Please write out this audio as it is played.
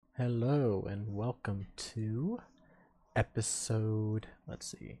Hello and welcome to episode,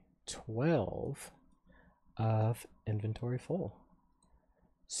 12 of Inventory Full.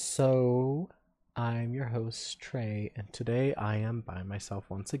 So, I'm your host Trey, and today I am by myself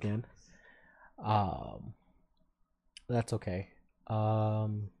once again. Um, that's okay. I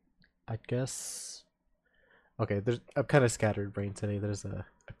guess. Okay, I'm kind of scattered brain today. There's a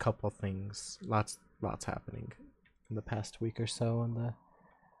couple things, lots happening in the past week or so in the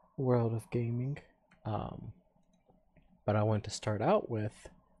world of gaming. Um, but I want to start out with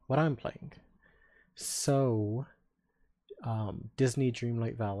what I'm playing. So, Disney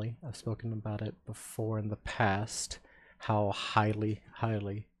Dreamlight Valley. I've spoken about it before in the past. How highly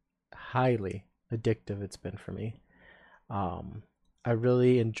addictive it's been for me. Um, I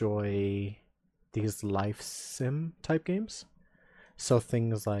really enjoy these life sim type games. So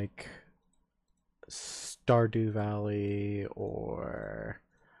things like Stardew Valley or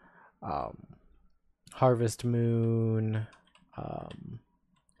um, Harvest Moon. Um,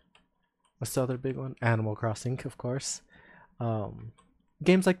 what's the other big one? Animal Crossing, of course. Um,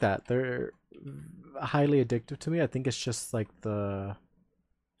 Games like that, they're highly addictive to me. I think it's just like I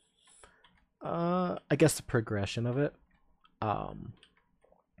guess the progression of it. Um,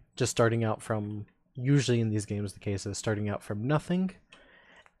 just starting out from, usually in these games, the case is starting out from nothing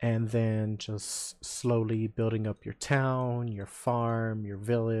and then just slowly building up your town, your farm, your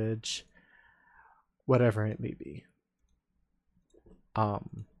village, whatever it may be.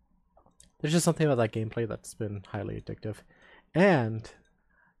 Um, there's just something about that gameplay that's been highly addictive. And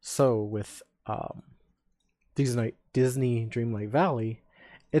so with Disney Dreamlight Valley,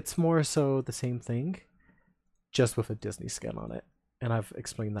 it's more so the same thing, just with a Disney skin on it. And I've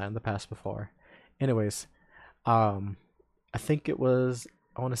explained that in the past before. Anyways, um, I think it was,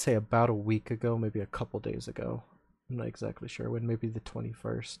 I want to say about a week ago, maybe a couple days ago. I'm not exactly sure when, maybe the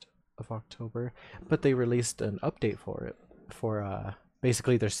 21st of October. But they released an update for it, for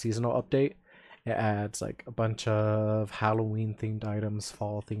basically their seasonal update. It adds like a bunch of Halloween themed items,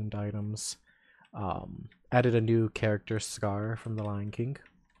 fall themed items. Added a new character, Scar from The Lion King.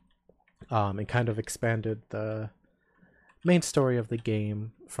 And kind of expanded the main story of the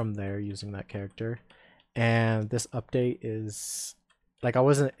game from there using that character. And this update is like, I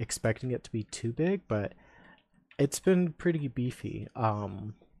wasn't expecting it to be too big, but it's been pretty beefy.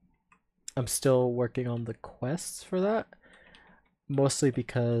 I'm still working on the quests for that, mostly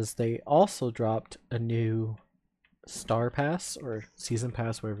because they also dropped a new Star Pass or Season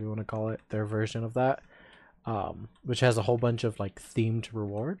Pass, whatever you want to call it, their version of that, which has a whole bunch of like themed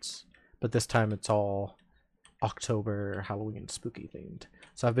rewards, but this time it's all October, Halloween, spooky themed.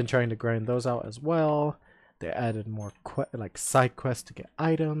 So I've been trying to grind those out as well. They added more like side quests to get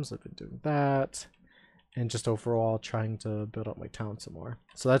items. I've been doing that, and just overall trying to build up my town some more.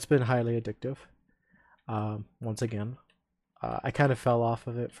 So that's been highly addictive. Once again, I kind of fell off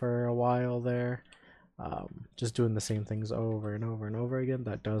of it for a while there. Just doing the same things over and over and over again.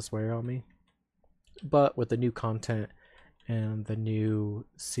 That does wear on me. But with the new content and the new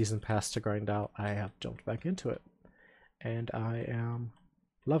season pass to grind out, I have jumped back into it. And I am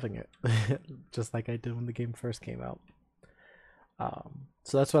loving it. Just like I did when the game first came out.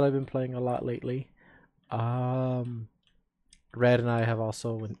 So that's what I've been playing a lot lately. Red and I have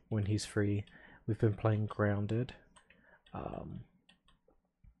also, when he's free, we've been playing Grounded.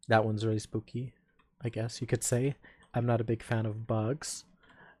 That one's really spooky, I guess you could say. I'm not a big fan of bugs,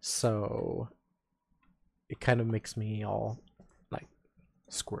 so it kind of makes me all like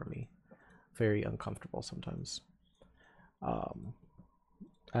squirmy, very uncomfortable sometimes. Um,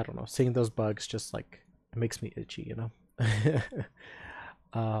 I don't know, seeing those bugs just like, it makes me itchy, you know.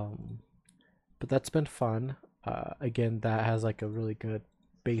 um, but that's been fun. Again, that has like a really good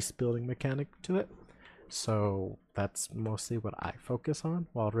base building mechanic to it. So that's mostly what I focus on,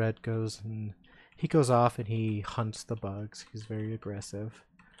 while Red goes and he goes off and he hunts the bugs. He's very aggressive.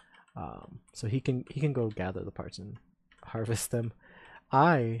 So he can go gather the parts and harvest them.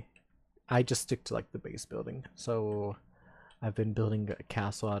 I I just stick to like the base building. So I've been building a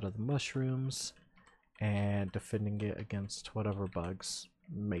castle out of the mushrooms and defending it against whatever bugs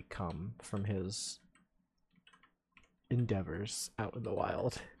may come from his endeavors out in the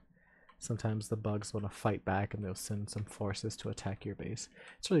wild. Sometimes the bugs want to fight back and they'll send some forces to attack your base.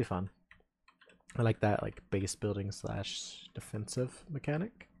 It's really fun. I like that like base building slash defensive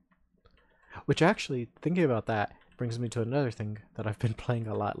mechanic. Which actually, thinking about that, brings me to another thing that I've been playing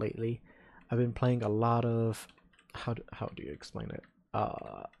a lot lately. I've been playing a lot of, how do you explain it?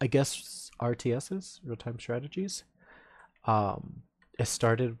 I guess RTSs, real-time strategies. It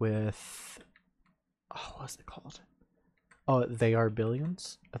started with, oh, what's it called? Oh, They Are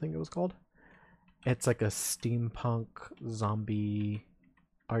Billions, I think it was called. It's like a steampunk zombie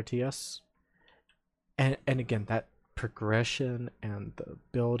RTS. And again, that progression and the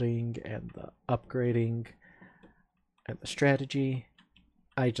building and the upgrading and the strategy,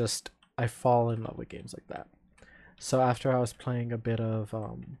 I fall in love with games like that. So after I was playing a bit of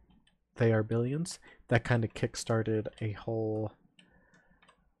They Are Billions, that kind of kickstarted a whole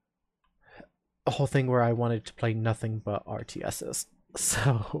thing where I wanted to play nothing but RTSs.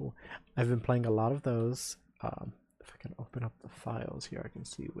 So I've been playing a lot of those. If I can open up the files here, I can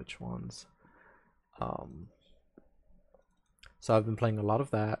see which ones. Um, so I've been playing a lot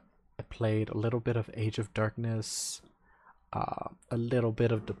of that. I played a little bit of Age of Darkness. A little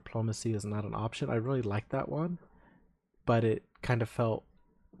bit of Diplomacy is not an option. I really like that one, but it kind of felt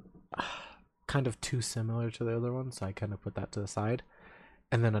kind of too similar to the other one, so I kind of put that to the side.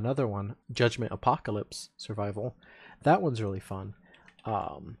 And then another one, Judgment Apocalypse Survival. That one's really fun.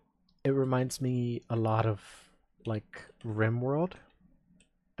 Um, it reminds me a lot of like RimWorld,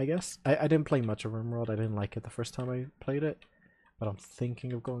 I guess. I didn't play much of RimWorld. I didn't like it the first time I played it, but I'm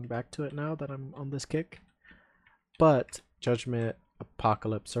thinking of going back to it now that I'm on this kick. But Judgment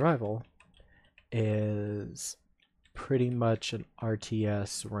Apocalypse Survival is pretty much an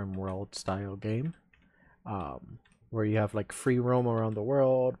RTS RimWorld style game. Where you have like free roam around the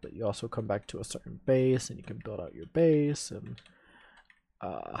world, but you also come back to a certain base and you can build out your base and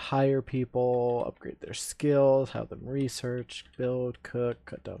hire people, upgrade their skills, have them research, build, cook,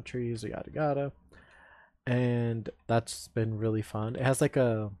 cut down trees, yada yada. And that's been really fun. It has like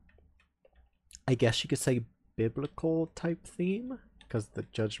I guess you could say, biblical type theme because the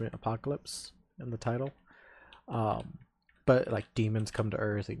Judgment Apocalypse in the title. Um, but like demons come to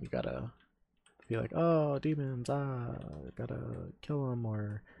Earth and you gotta be like, oh, demons, gotta kill them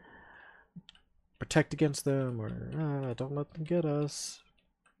or protect against them or don't let them get us.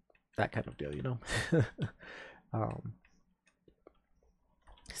 That kind of deal, you know? um,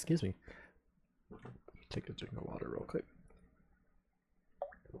 excuse me. Take a drink of water real quick.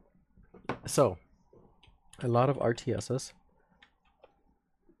 So, a lot of RTSs.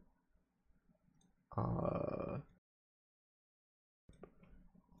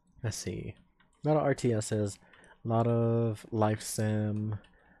 Let's see. A lot of RTSs, a lot of life sim.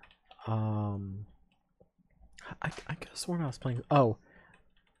 Um, I guess when I was playing, oh,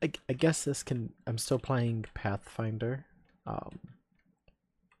 I guess this can. I'm still playing Pathfinder, um,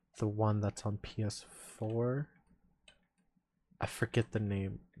 the one that's on PS4. I forget the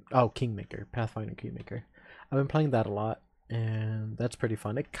name. Oh, Kingmaker, Pathfinder Kingmaker. I've been playing that a lot, and that's pretty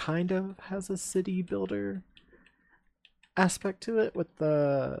fun. It kind of has a city builder aspect to it with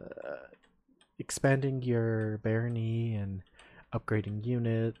the expanding your barony and upgrading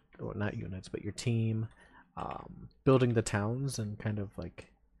unit, or not units, but your team, building the towns and kind of like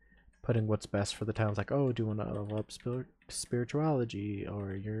putting what's best for the towns. Like, oh, do you want to level up spirituality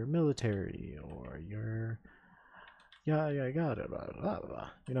or your military or your yeah, I got it, blah, blah, blah,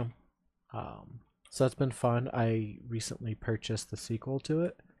 you know. So that's been fun. I recently purchased the sequel to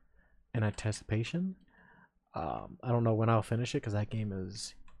it in anticipation. I don't know when I'll finish it because that game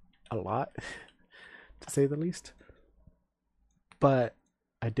is a lot, to say the least. But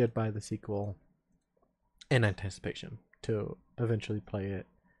I did buy the sequel in anticipation to eventually play it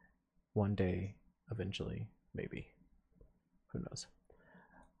one day, eventually, maybe. Who knows?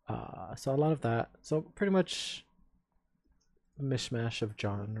 So a lot of that. So pretty much mishmash of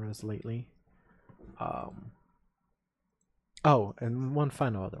genres lately. Um, oh, and one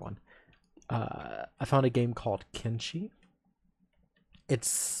final other one. I found a game called Kenshi.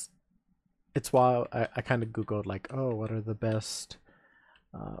 It's it's wild. I kind of googled like, oh, what are the best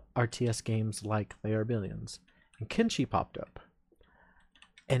RTS games like They Are Billions, and Kenshi popped up,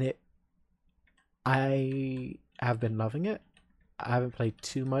 and I have been loving it. I haven't played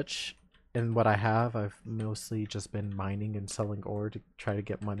too much, and what I have, I've mostly just been mining and selling ore to try to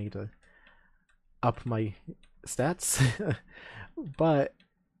get money to up my stats. But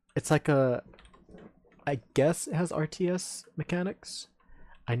it's like I guess it has RTS mechanics.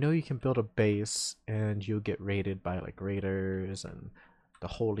 I know you can build a base and you'll get raided by like raiders and the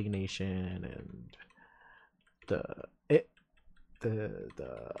Holy Nation and the it the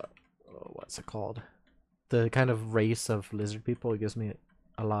what's it called? The kind of race of lizard people. It gives me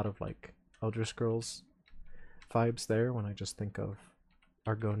a lot of like Elder Scrolls vibes there when I just think of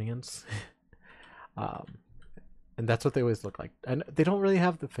Argonians. um, and that's what they always look like. And they don't really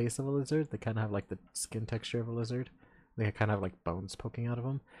have the face of a lizard. They kind of have like the skin texture of a lizard. They kind of have like bones poking out of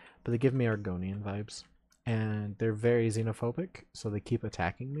them, but they give me Argonian vibes. And they're very xenophobic, so they keep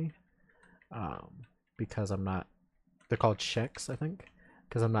attacking me, because I'm not They're called Sheks, I think,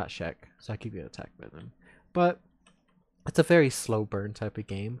 because I'm not Shek, so I keep getting attacked by them. But it's a very slow burn type of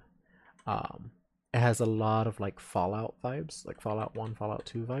game. Um, it has a lot of like Fallout vibes, like Fallout 1, Fallout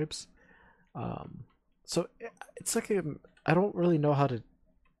 2 vibes. Um, so it's like I don't really know how to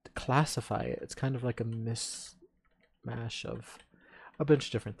classify it. It's kind of like a mishmash of a bunch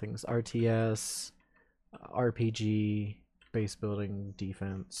of different things: RTS, RPG, base building,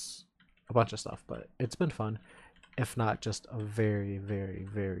 defense, a bunch of stuff. But it's been fun, if not just a very, very,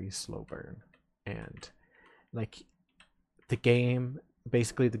 very slow burn. And like the game,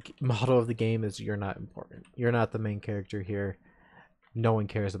 basically the motto of the game is you're not important. You're not the main character here. No one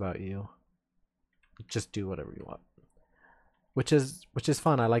cares about you. Just do whatever you want. Which is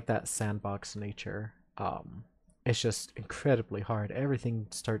fun. I like that sandbox nature. It's just incredibly hard. Everything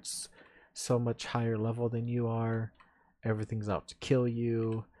starts so much higher level than you are. Everything's out to kill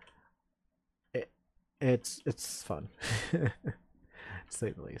you. It, it's fun, to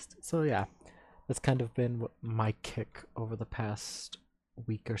say the least. So yeah, that's kind of been my kick over the past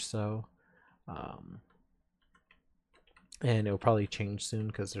week or so. Um, and it'll probably change soon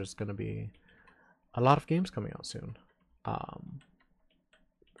because there's going to be a lot of games coming out soon. Um,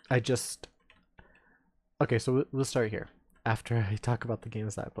 I just Okay, so we'll start here. After I talk about the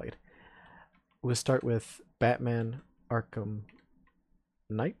games that I played, we'll start with Batman Arkham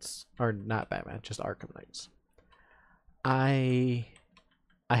Knights, or not Batman, just Arkham Knights. I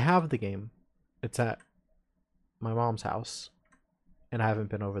I have the game. It's at my mom's house, and I haven't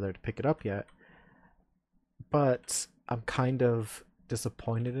been over there to pick it up yet. But I'm kind of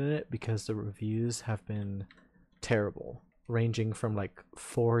disappointed in it because the reviews have been terrible, ranging from like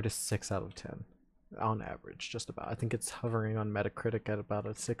 4 to 6 out of 10 on average, just about. I think it's hovering on Metacritic at about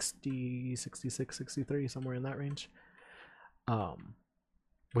a 60, 66, 63, somewhere in that range. Um,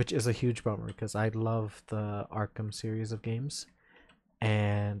 which is a huge bummer because I love the Arkham series of games,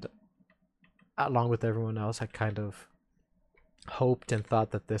 and along with everyone else, I kind of hoped and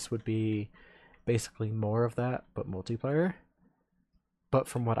thought that this would be basically more of that, but multiplayer. But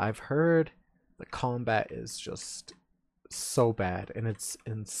from what I've heard, the combat is just so bad and it's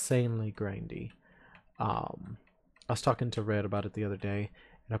insanely grindy. I was talking to Red about it the other day,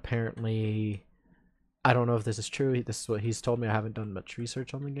 and apparently, I don't know if this is true. This is what he's told me. I haven't done much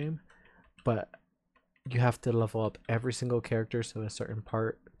research on the game, but you have to level up every single character to a certain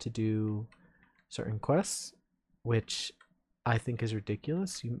part to do certain quests, which I think is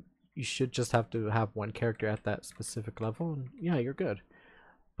ridiculous. You should just have to have one character at that specific level, and yeah, you're good.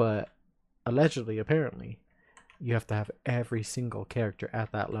 But allegedly, apparently, you have to have every single character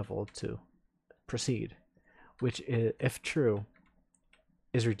at that level to proceed, which is, if true,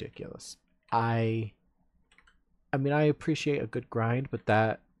 is ridiculous. I I mean, I appreciate a good grind, but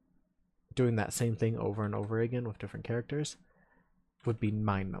that doing that same thing over and over again with different characters would be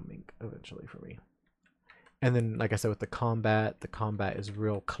mind-numbing eventually for me. And then, like I said, with the combat is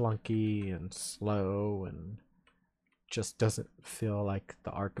real clunky and slow and just doesn't feel like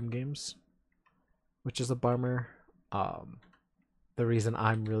the Arkham games, which is a bummer. Um, the reason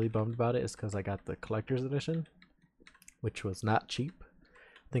I'm really bummed about it is because I got the collector's edition, which was not cheap.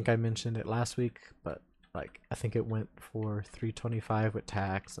 I think I mentioned it last week, but like I think it went for 325 with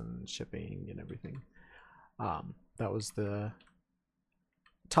tax and shipping and everything. That was the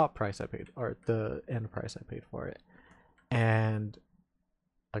top price I paid, or the end price I paid for it. And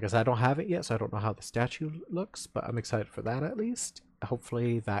like I said, I don't have it yet, so I don't know how the statue looks, but I'm excited for that at least.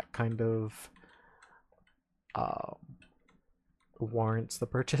 Hopefully that kind of um, warrants the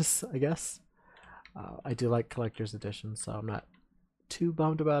purchase, I guess. I do like collector's editions, so I'm not too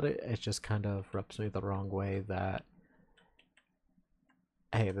bummed about it. It just kind of rubs me the wrong way that,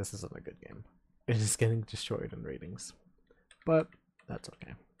 hey, this isn't a good game. It is getting destroyed in ratings, but that's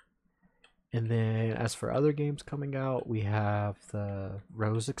okay. And then as for other games coming out, we have the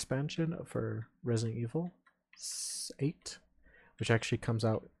Rose expansion for Resident Evil 8, which actually comes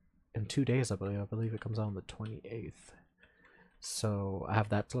out in 2 days, I believe. I believe it comes out on the 28th. So I have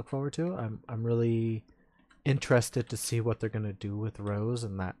that to look forward to. I'm really interested to see what they're gonna do with Rose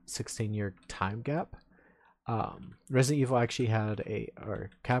in that 16-year time gap. Resident Evil actually had or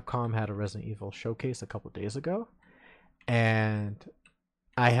Capcom had a Resident Evil showcase a couple days ago, and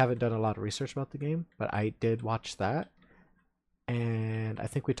I haven't done a lot of research about the game, but I did watch that, and I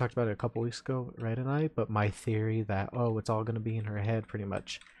think we talked about it a couple weeks ago, Red and I. But my theory that, oh, it's all gonna be in her head, pretty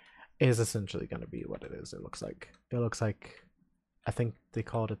much, is essentially gonna be what it is. It looks like. I think they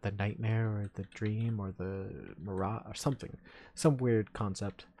called it the nightmare or the dream or the mirage or something, some weird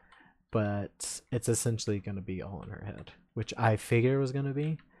concept. But it's essentially going to be all in her head, which I figure it was going to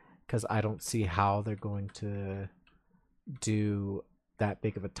be, because I don't see how they're going to do that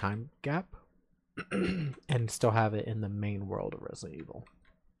big of a time gap and still have it in the main world of Resident Evil.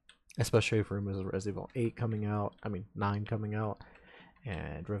 Especially if rumors of Resident Evil 8 coming out, 9 coming out,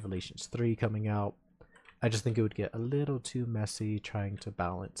 and Revelations 3 coming out. I just think it would get a little too messy trying to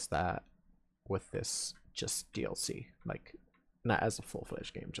balance that with this just DLC. Like, not as a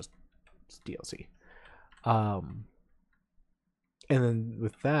full-fledged game, just DLC. And then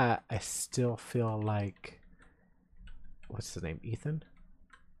with that, I still feel like, what's his name? Ethan?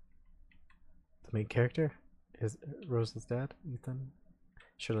 The main character? Is Rose's dad? Ethan?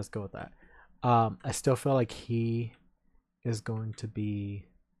 Sure, let's go with that. I still feel like he is going to be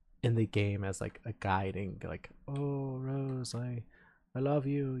in the game as like a guiding, like, oh Rose, I love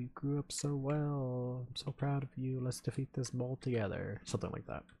you. You grew up so well. I'm so proud of you. Let's defeat this mole together. Something like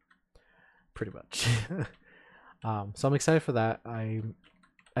that. Pretty much. So I'm excited for that. I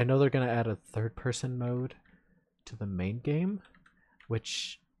know they're gonna add a third-person mode to the main game,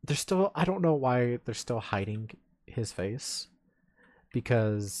 which they're still. I don't know why they're still hiding his face,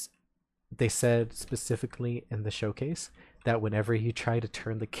 because they said specifically in the showcase that whenever you try to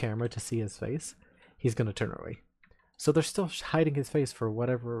turn the camera to see his face, he's gonna turn away. So they're still hiding his face for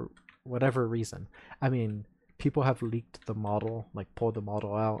whatever reason. I mean, people have leaked the model, like pulled the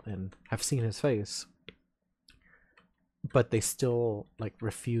model out, and have seen his face, but they still like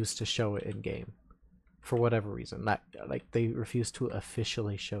refuse to show it in game for whatever reason. That like they refuse to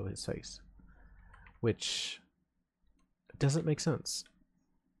officially show his face, which doesn't make sense.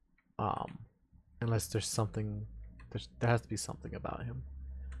 Unless there's something, there has to be something about him.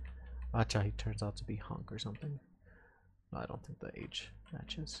 Watch he turns out to be Hunk or something. No, I don't think the age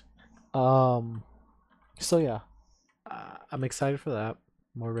matches. So yeah, I'm excited for that.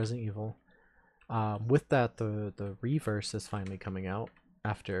 More Resident Evil. With that, the Reverse is finally coming out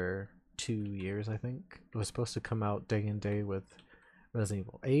after 2 years, I think. It was supposed to come out day and day with Resident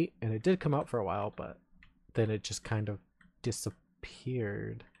Evil 8, and it did come out for a while, but then it just kind of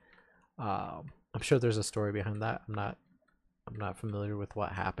disappeared. I'm sure there's a story behind that. I'm not familiar with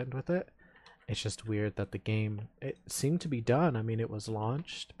what happened with it. It's just weird that the game, it seemed to be done. I mean, it was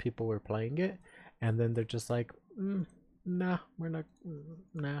launched, people were playing it, and then they're just like, nah,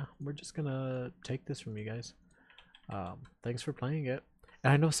 we're just gonna take this from you guys. Thanks for playing it.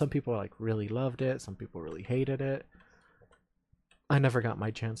 And I know some people like really loved it, some people really hated it. I never got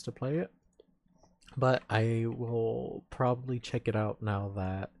my chance to play it, but I will probably check it out now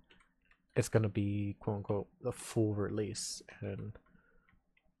that it's gonna be quote unquote the full release, and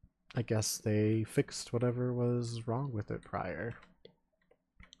I guess they fixed whatever was wrong with it prior,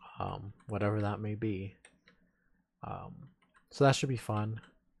 whatever that may be. So that should be fun.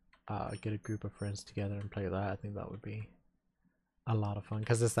 Get a group of friends together and play that. I think that would be a lot of fun,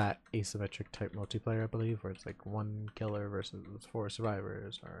 because it's that asymmetric type multiplayer, I believe, where it's like one killer versus 4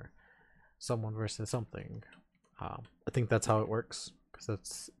 survivors, or someone versus something. I think that's how it works,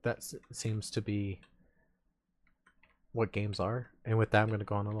 because that seems to be what games are. And with that, I'm going to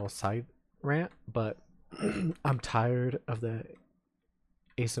go on a little side rant, but I'm tired of the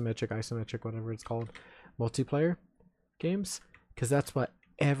asymmetric, isometric, whatever it's called, multiplayer games, because that's what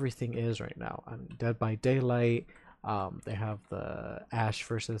everything is right now. I mean, Dead by Daylight, they have the Ash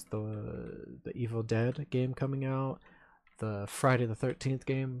versus the Evil Dead game coming out, the Friday the 13th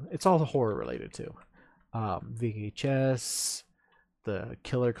game. It's all horror related too. VHS, the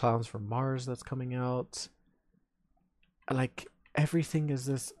Killer Clowns from Mars that's coming out. Like, everything is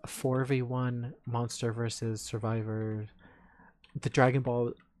this 4v1 monster versus survivor. The Dragon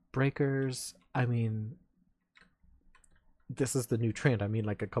Ball Breakers, I mean, this is the new trend. I mean,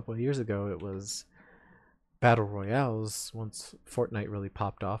 like a couple of years ago, it was battle royales once Fortnite really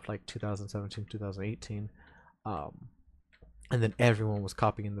popped off, like 2017, 2018. And then everyone was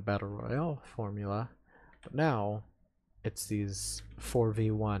copying the battle royale formula. But now it's these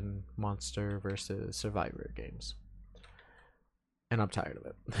 4v1 monster versus survivor games. And I'm tired of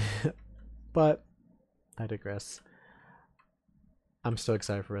it. But I digress. I'm still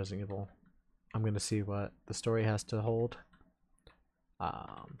excited for Resident Evil. I'm going to see what the story has to hold.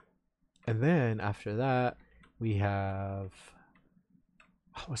 And then after that, we have...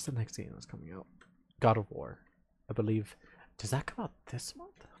 Oh, what's the next game that's coming out? God of War. I believe... Does that come out this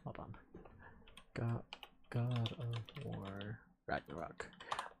month? Hold on. God of War Ragnarok.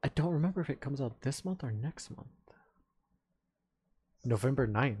 I don't remember if it comes out this month or next month. November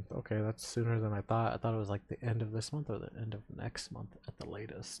 9th. Okay, that's sooner than I thought. I thought it was like the end of this month or the end of next month at the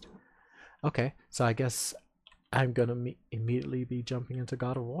latest. Okay, so I guess I'm gonna immediately be jumping into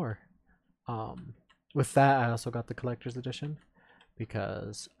God of War. With that, I also got the collector's edition,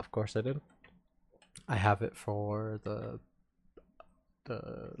 because of course I did. I have it for the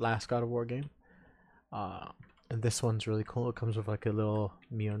last God of War game. Uh, and this one's really cool. It comes with like a little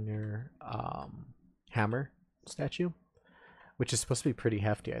Mjolnir hammer statue, which is supposed to be pretty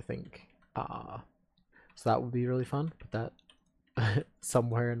hefty, I think. So that would be really fun. Put that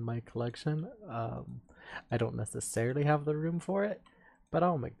somewhere in my collection. I don't necessarily have the room for it, but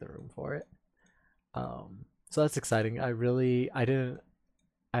I'll make the room for it. So that's exciting. I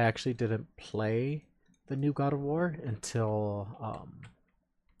actually didn't play the new God of War until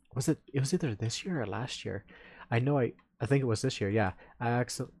it was either this year or last year. I think it was this year. Yeah, I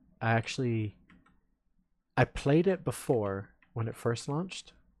actually I played it before when it first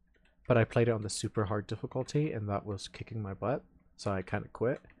launched, but I played it on the super hard difficulty, and that was kicking my butt, so I kind of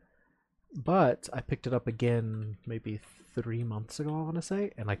quit. But I picked it up again maybe 3 months ago, I want to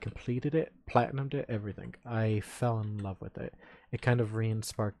say, and I completed it, platinumed it, everything. I fell in love with it. It kind of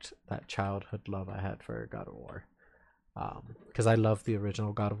re-sparked that childhood love I had for God of War. Because I loved the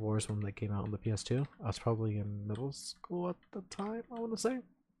original God of Wars when they came out on the PS2. I was probably in middle school at the time, I want to say.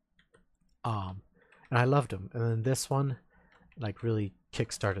 Um, and I loved them. And then this one, like, really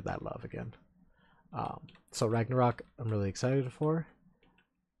kickstarted that love again. So Ragnarok, I'm really excited for.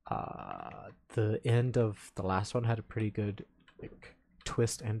 The end of the last one had a pretty good like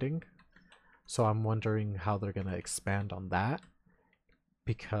twist ending, so I'm wondering how they're gonna expand on that.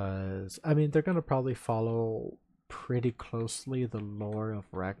 Because I mean, they're gonna probably follow pretty closely the lore of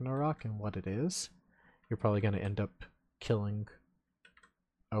Ragnarok and what it is. You're probably gonna end up killing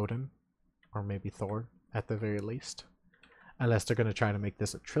Odin, or maybe Thor at the very least. Unless they're gonna try to make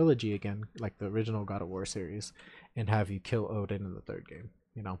this a trilogy again, like the original God of War series, and have you kill Odin in the third game,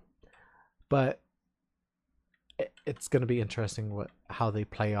 you know. But it's going to be interesting how they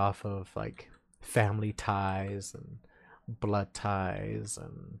play off of like family ties and blood ties,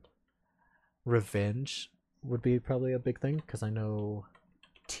 and revenge would be probably a big thing, because I know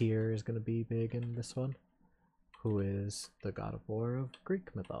Tyr is going to be big in this one, who is the god of war of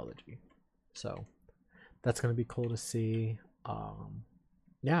Greek mythology. So that's going to be cool to see.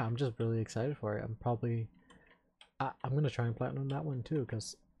 Yeah, I'm just really excited for it. I'm going to try and platinum that one too,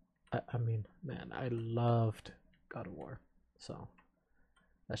 because I mean, man, I loved God of War, so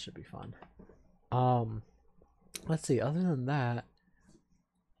that should be fun. Um, let's see. Other than that,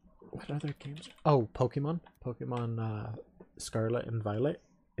 what other games? Oh, Pokemon Scarlet and Violet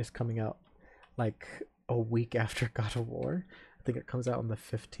is coming out like a week after God of War. I think it comes out on the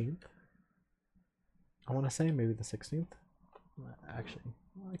 15th. I want to say maybe the 16th. Actually,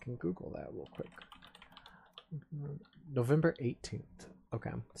 I can Google that real quick. November 18th.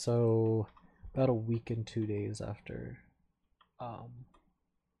 Okay, so about a week and 2 days after um,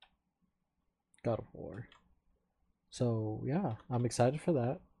 God of War. So yeah, I'm excited for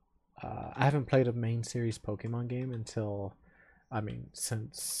that. I haven't played a main series Pokemon game until, I mean,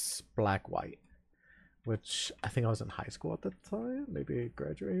 since Black White, which I think I was in high school at the time. Maybe I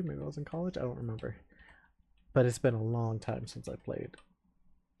graduated, maybe I was in college. I don't remember. But it's been a long time since I played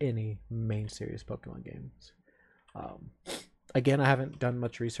any main series Pokemon games. Um, Again, I haven't done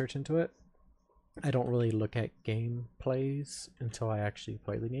much research into it. I don't really look at gameplays until I actually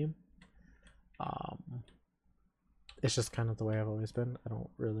play the game. Um, it's just kind of the way I've always been.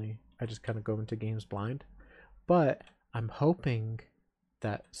 I just kind of go into games blind. But I'm hoping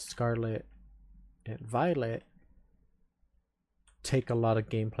that Scarlet and Violet take a lot of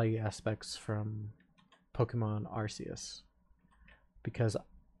gameplay aspects from Pokemon Arceus, because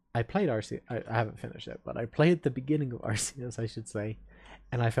I played Arceus. I haven't finished it, but I played the beginning of Arceus, I should say,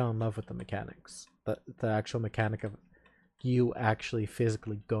 and I fell in love with the mechanics. The actual mechanic of you actually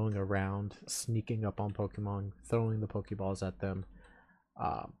physically going around, sneaking up on Pokemon, throwing the Pokeballs at them.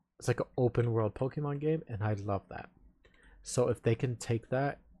 It's like an open world Pokemon game, and I love that. So if they can take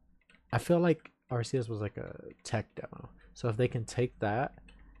that, I feel like Arceus was like a tech demo. So if they can take that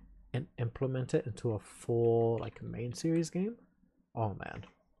and implement it into a full like main series game, oh man,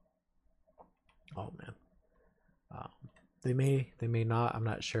 oh man. Um, they may not. I'm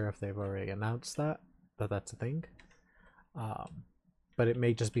not sure if they've already announced that that's a thing. Um, but it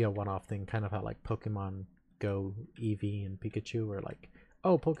may just be a one-off thing, kind of how like Pokemon Go, Eevee, and Pikachu were like,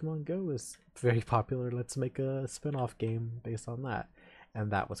 oh, Pokemon Go is very popular. Let's make a spin-off game based on that,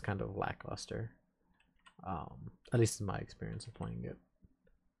 and that was kind of lackluster. At least in my experience of playing it.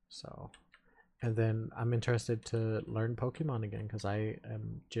 So, and then I'm interested to learn Pokemon again, because I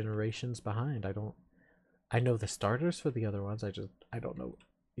am generations behind. I know the starters for the other ones. I don't know.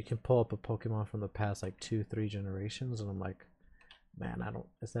 You can pull up a Pokemon from the past like 2, 3 generations, and I'm like, man, I don't.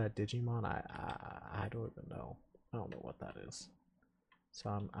 Is that Digimon? I don't even know. I don't know what that is. So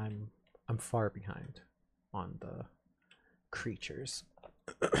I'm far behind on the creatures.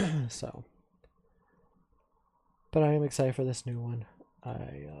 So, but I am excited for this new one.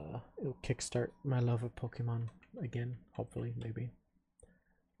 It'll kickstart my love of Pokemon again, hopefully, maybe.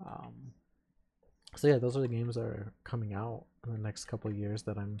 Um, so yeah, those are the games that are coming out in the next couple of years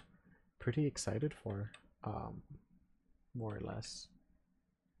that I'm pretty excited for, more or less.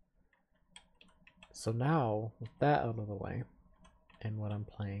 So now, with that out of the way, and what I'm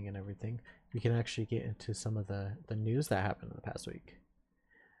playing and everything, we can actually get into some of the news that happened in the past week,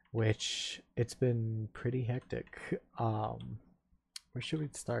 which it's been pretty hectic. Where should we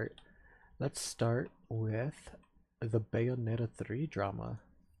start? Let's start with the Bayonetta 3 drama.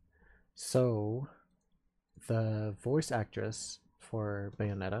 So, the voice actress for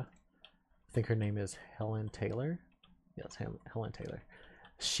Bayonetta, I think her name is Helen Taylor. Yes, Helen Taylor.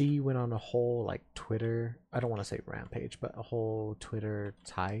 She went on a whole like Twitter, I don't want to say rampage, but a whole Twitter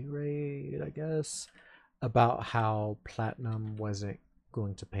tirade, I guess, about how Platinum wasn't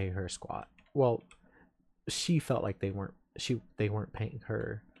going to pay her squat. Well, she felt like they weren't paying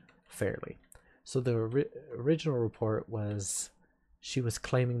her fairly. So the original report was she was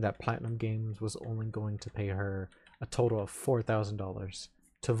claiming that Platinum Games was only going to pay her a total of $4,000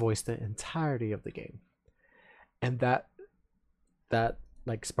 to voice the entirety of the game, and that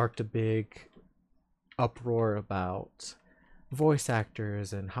like sparked a big uproar about voice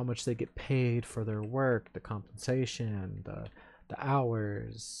actors and how much they get paid for their work, the compensation, the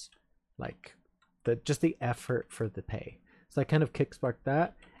hours, like just the effort for the pay. So I kind of kicksparked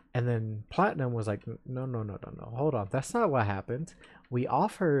that, and then Platinum was like, no, hold on, that's not what happened. We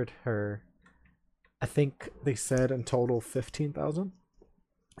offered her, I think they said in total 15,000.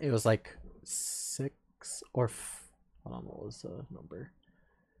 It was like six or hold on, what was the number?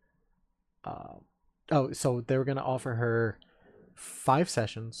 So they were gonna offer her 5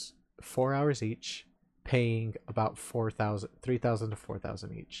 sessions, 4 hours each, paying about 4,000, 3,000 to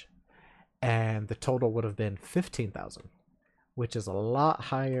 4,000 each, and the total would have been 15,000, which is a lot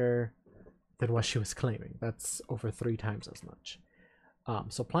higher than what she was claiming. That's over 3 times as much.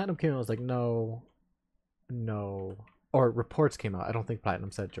 So Platinum came out and was like, no, or reports came out. I don't think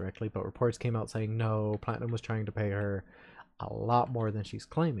Platinum said directly, but reports came out saying no, Platinum was trying to pay her a lot more than she's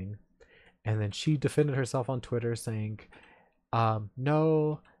claiming. And then she defended herself on Twitter saying,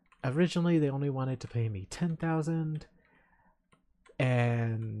 no, originally they only wanted to pay me 10,000.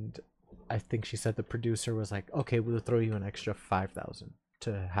 And I think she said the producer was like, okay, we'll throw you an extra 5,000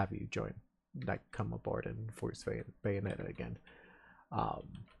 to have you join, like come aboard and voice Bayonetta again.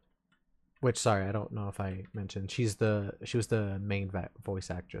 Which, sorry, I don't know if I mentioned, she was the main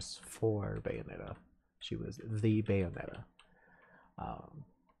voice actress for Bayonetta. She was the Bayonetta.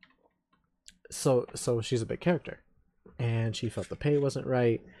 So she's a big character, and she felt the pay wasn't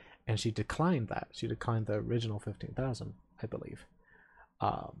right, and she declined that. She declined the original 15,000, I believe.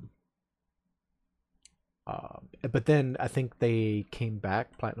 But then I think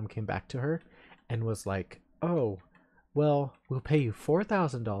Platinum came back to her and was like, oh, well, we'll pay you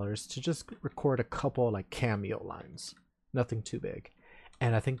 $4,000 to just record a couple like cameo lines, nothing too big.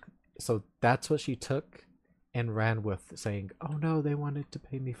 And I think so that's what she took and ran with, saying, oh no, they wanted to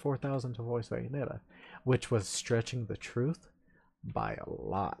pay me 4,000 to voice Bayonetta, which was stretching the truth by a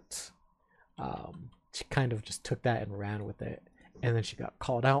lot. She kind of just took that and ran with it, and then she got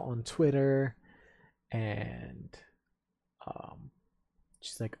called out on Twitter, and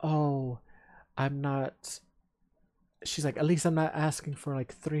she's like, oh, I'm not, she's like, at least I'm not asking for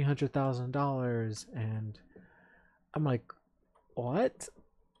like $300,000. And I'm like, what?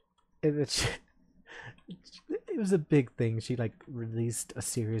 And it was a big thing. She like released a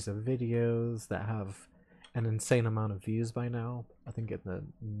series of videos that have an insane amount of views by now. I think in the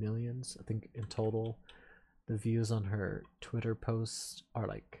millions. I think in total the views on her Twitter posts are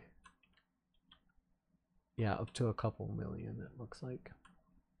like, yeah, up to a couple million, it looks like.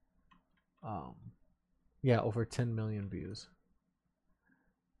 Yeah, over 10 million views.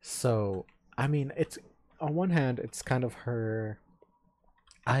 So I mean, it's, on one hand it's kind of her,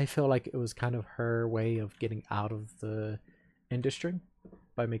 I feel like it was kind of her way of getting out of the industry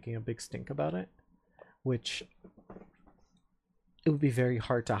by making a big stink about it, which it would be very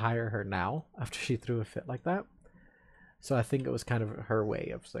hard to hire her now after she threw a fit like that. So I think it was kind of her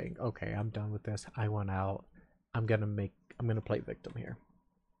way of saying, okay, I'm done with this. I want out. I'm gonna play victim here.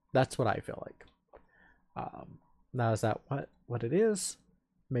 That's what I feel like. Now is that what it is?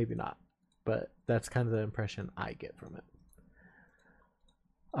 Maybe not, but that's kind of the impression I get from it.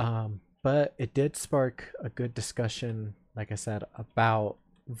 But it did spark a good discussion, like I said, about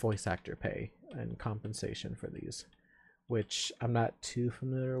voice actor pay and compensation for these, which I'm not too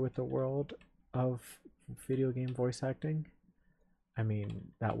familiar with the world of video game voice acting. I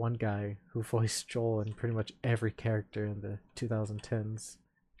mean, that one guy who voiced Joel in pretty much every character in the 2010s,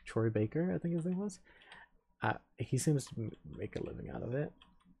 Troy Baker, I think his name was. He seems to make a living out of it,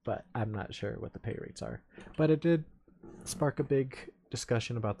 but I'm not sure what the pay rates are. But it did spark a big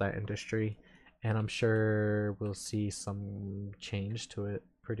discussion about that industry, and I'm sure we'll see some change to it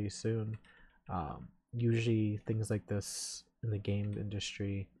pretty soon. Usually, things like this in the game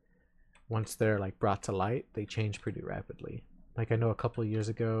industry, once they're like brought to light, they change pretty rapidly. Like I know a couple of years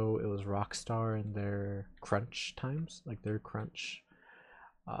ago, it was Rockstar and their crunch times, like their crunch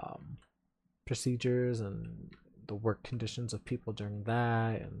um, procedures and the work conditions of people during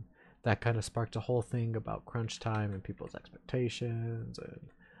that, and that kind of sparked a whole thing about crunch time and people's expectations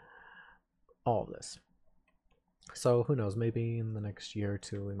and all of this. So who knows, maybe in the next year or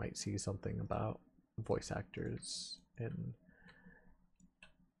two we might see something about voice actors and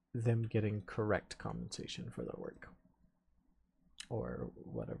them getting correct compensation for their work, or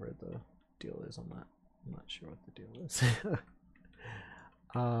whatever the deal is on that. I'm not sure what the deal is.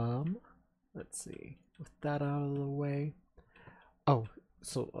 um let's see, with that out of the way. Oh,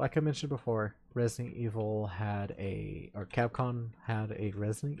 so like I mentioned before, Resident Evil had or Capcom had a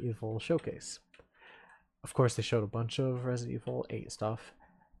Resident Evil showcase. Of course, they showed a bunch of Resident Evil 8 stuff,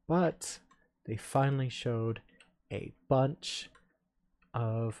 but they finally showed a bunch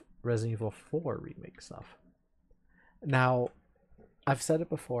of Resident Evil 4 remake stuff. Now, I've said it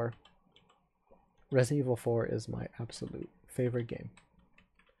before, Resident Evil 4 is my absolute favorite game.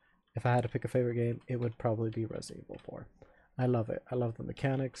 If I had to pick a favorite game, it would probably be Resident Evil 4. I love it. I love the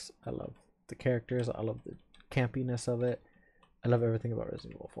mechanics. I love the characters. I love the campiness of it. I love everything about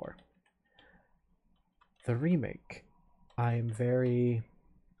Resident Evil 4. The remake, I am very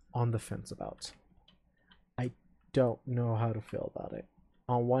on the fence about. I don't know how to feel about it.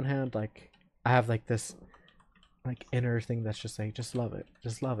 On one hand, like I have like this like inner thing that's just like just love it,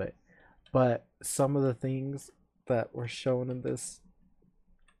 just love it. But some of the things that were shown in this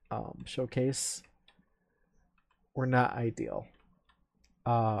showcase were not ideal.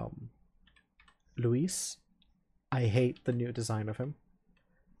 Luis, I hate the new design of him.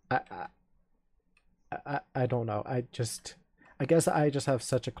 I, I don't know. I guess I just have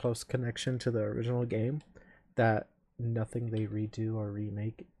such a close connection to the original game that nothing they redo or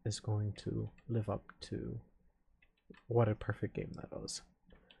remake is going to live up to what a perfect game that was.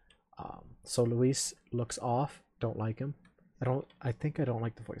 So Luis looks off. Don't like him. I think I don't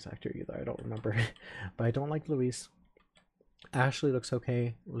like the voice actor either. I don't remember, but I don't like Luis. Ashley looks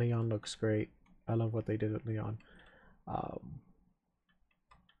okay. Leon looks great. I love what they did with Leon. Um,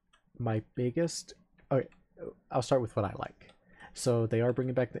 my biggest. Okay, I'll start with what I like. So they are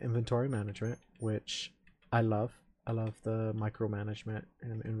bringing back the inventory management, which I love. I love the micromanagement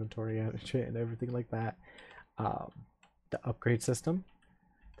and inventory management and everything like that. Um, the upgrade system,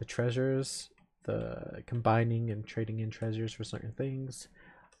 the treasures, the combining and trading in treasures for certain things.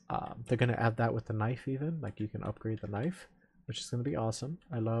 They're gonna add that with the knife, even like you can upgrade the knife, which is gonna be awesome.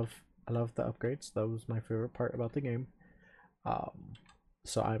 I love the upgrades. That was my favorite part about the game.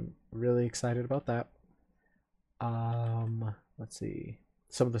 So I'm really excited about that. Let's see.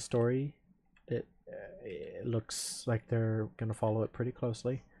 Some of the story, it looks like they're gonna follow it pretty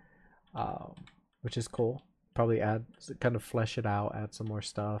closely, which is cool. Probably add, kind of flesh it out, add some more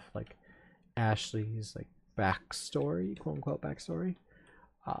stuff like Ashley's like backstory, quote unquote backstory.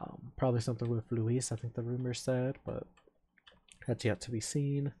 Probably something with Luis, I think the rumor said, but that's yet to be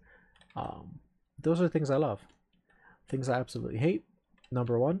seen. Those are things I love. Things I absolutely hate.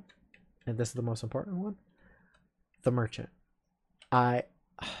 Number one, and this is the most important one, the merchant. I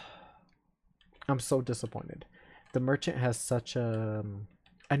I'm so disappointed. The merchant has such a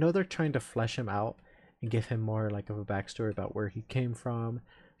I know they're trying to flesh him out and give him more like of a backstory about where he came from,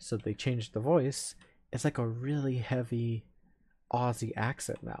 so they changed the voice. It's like a really heavy Aussie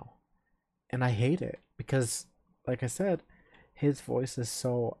accent now. And I hate it because like I said, his voice is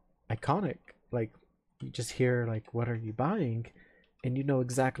so iconic. Like you just hear like what are you buying and you know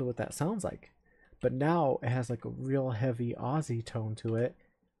exactly what that sounds like. But now it has like a real heavy Aussie tone to it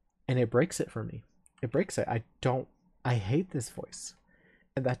and it breaks it for me. It breaks it. I hate this voice.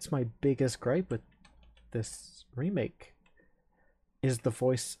 And that's my biggest gripe with this remake is the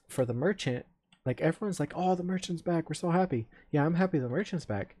voice for the merchant. Like everyone's like, "Oh, the merchant's back. We're so happy." Yeah, I'm happy the merchant's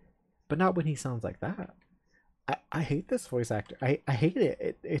back, but not when he sounds like that. I hate this voice actor. I hate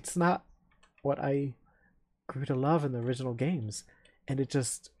it's not what I grew to love in the original games, and it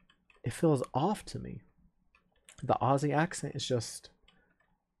feels off to me. The Aussie accent is just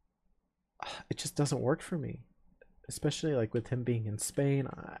it just doesn't work for me. especially like with him being in Spain.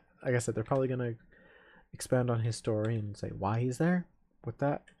 Like I said, they're probably gonna expand on his story and say why he's there with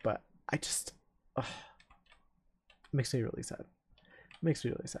that. But I just, ugh, it makes me really sad. It makes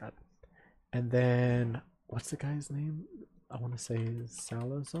me really sad. And then what's the guy's name? I want to say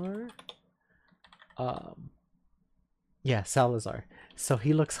Salazar. Um, yeah, Salazar. So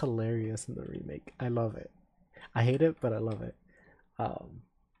he looks hilarious in the remake. I love it. I hate it, but I love it. Um,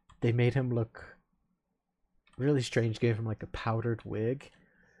 they made him look really strange. Gave him like a powdered wig.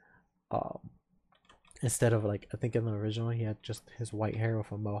 Um, instead of like I think in the original he had just his white hair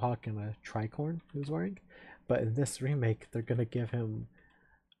with a mohawk and a tricorn he was wearing, but in this remake they're gonna give him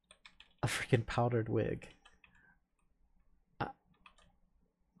a freaking powdered wig. Uh,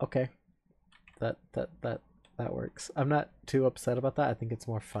 okay, that works. I'm not too upset about that. I think it's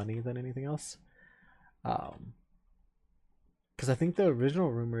more funny than anything else. Um, because I think the original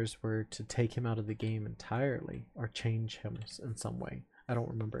rumors were to take him out of the game entirely or change him in some way. I don't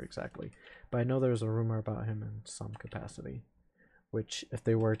remember exactly, but I know there was a rumor about him in some capacity. Which, if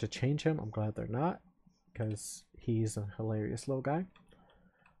they were to change him, I'm glad they're not, because he's a hilarious little guy.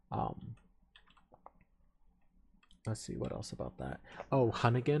 Um, let's see what else about that. Oh,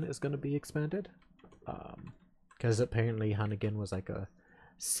 Hunnigan is going to be expanded, because apparently Hunnigan was like a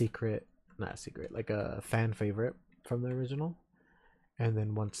secret, not secret, like a fan favorite from the original. And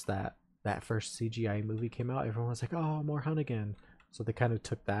then once that first CGI movie came out, everyone was like, "Oh, more Hunnigan." So they kind of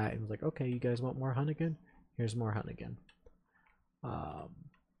took that and was like, "Okay, you guys want more Hunnigan? Here's more Hunnigan." Um,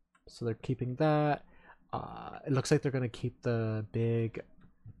 so they're keeping that. It looks like they're gonna keep the big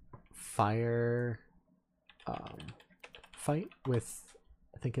fire um, fight with,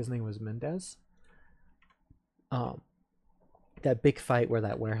 I think his name was Mendez. Um, that big fight where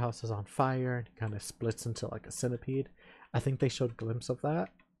that warehouse is on fire and it kind of splits into like a centipede. I think they showed a glimpse of that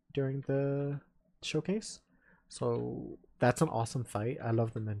during the showcase. So that's an awesome fight. I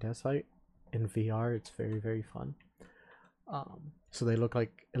love the Mendez fight in VR. It's very, very fun. So they look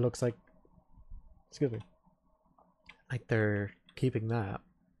like, it looks like, excuse me, like they're keeping that,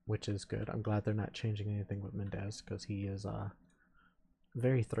 which is good. I'm glad they're not changing anything with Mendez because he is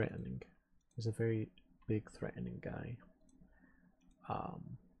very threatening. He's a very big threatening guy.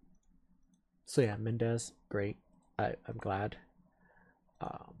 So yeah, Mendez, great. I'm glad.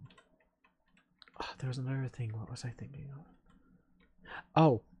 Um, there was another thing. What was I thinking of?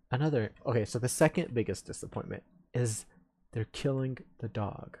 Oh, another. Okay, so the second biggest disappointment is they're killing the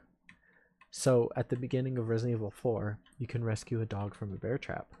dog. So at the beginning of Resident Evil 4, you can rescue a dog from a bear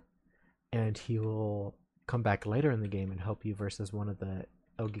trap, and he will come back later in the game and help you versus one of the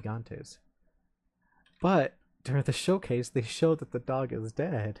El Gigantes. But during the showcase, they show that the dog is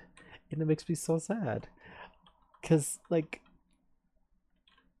dead, and it makes me so sad. Cause like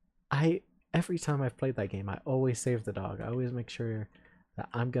I every time I've played that game, I always save the dog. I always make sure that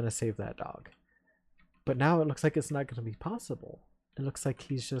I'm gonna save that dog. But now it looks like it's not gonna be possible. It looks like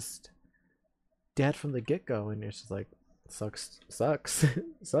he's just dead from the get-go, and it's just like sucks, sucks,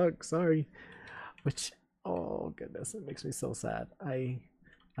 sorry. Which, oh goodness, it makes me so sad. I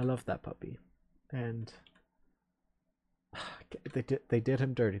love that puppy, and they did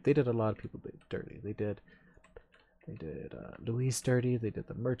him dirty. They did a lot of people dirty. They did Luis dirty. They did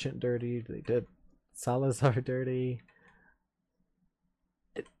the merchant dirty. They did Salazar dirty.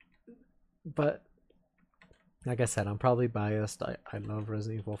 But like I said, I'm probably biased. I love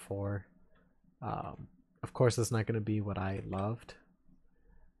Resident Evil 4. Of course, it's not going to be what I loved,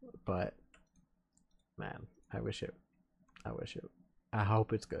 but man, I wish it. I wish it. I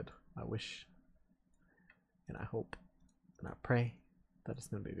hope it's good. I wish, and I hope, and I pray that it's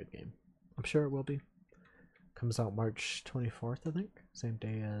going to be a good game. I'm sure it will be. Comes out March 24th, I think. Same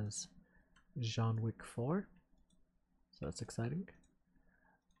day as John Wick 4. So that's exciting.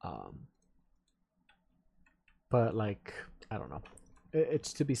 But like, I don't know.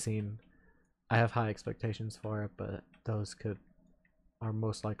 It's to be seen. I have high expectations for it, but those are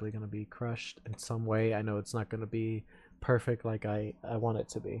most likely going to be crushed in some way. I know it's not going to be perfect like I want it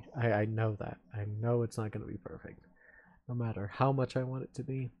to be. I know that. I know it's not going to be perfect. No matter how much I want it to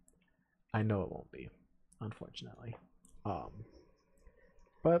be, I know it won't be, unfortunately.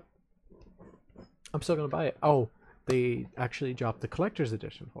 But I'm still going to buy it. Oh, they actually dropped the collector's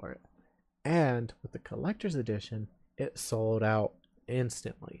edition for it. And with the collector's edition, it sold out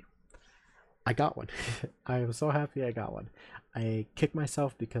instantly. I got one. I am so happy I got one. I kicked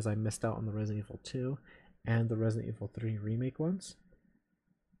myself because I missed out on the Resident Evil 2 and the Resident Evil 3 remake ones.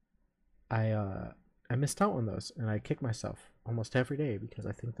 I missed out on those, and I kick myself almost every day because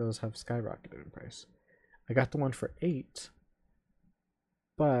I think those have skyrocketed in price. I got the one for $8,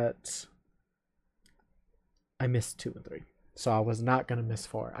 but I missed 2 and 3. So I was not going to miss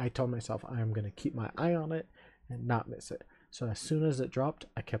 4. I told myself I am going to keep my eye on it and not miss it. So as soon as it dropped,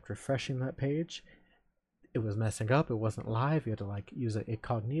 I kept refreshing that page. It was messing up. It wasn't live. You had to like use an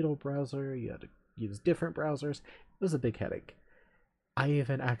incognito browser. You had to use different browsers. It was a big headache. I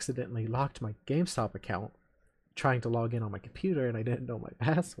even accidentally locked my GameStop account trying to log in on my computer, and I didn't know my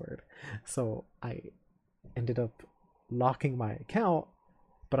password. So I ended up locking my account,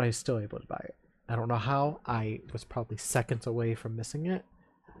 but I was still able to buy it. I don't know how. I was probably seconds away from missing it,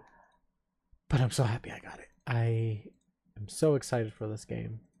 but I'm so happy I got it. I am so excited for this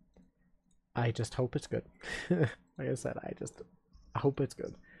game. I just hope it's good. Like I said, I hope it's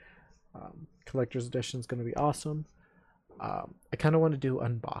good. Collector's edition is going to be awesome. I kind of want to do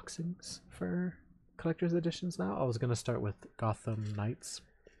unboxings for collector's editions now. I was going to start with Gotham Knights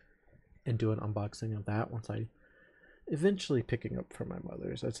and do an unboxing of that once I eventually picking up from my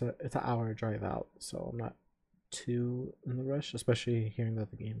mother's. It's an hour drive out, so I'm not too in the rush, especially hearing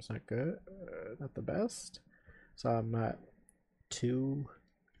that the game's not good, not the best. So I'm not too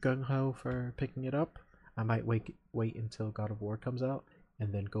gung-ho for picking it up. I might wait until God of War comes out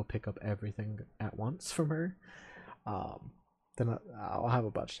and then go pick up everything at once from her. Then I'll have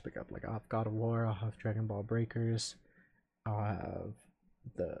a bunch to pick up. Like I'll have God of War, I'll have Dragon Ball Breakers, I'll have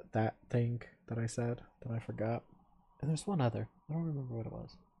that thing that I said that I forgot, and there's one other. I don't remember what it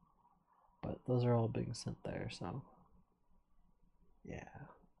was, but those are all being sent there. So yeah,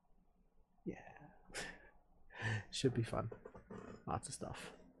 yeah, should be fun. Lots of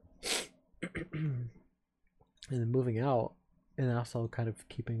stuff. And then moving out, and also kind of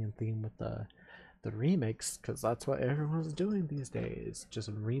keeping in theme with the remakes, because that's what everyone's doing these days. Just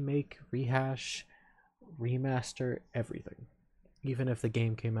remake, rehash, remaster everything. Even if the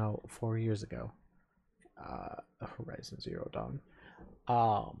game came out 4 years ago, Horizon Zero Dawn.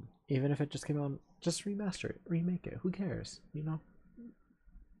 Even if it just came out, just remaster it, remake it. Who cares? You know,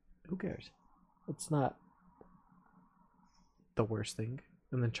 who cares? It's not the worst thing.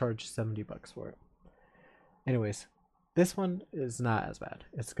 And then charge $70 for it. Anyways, this one is not as bad.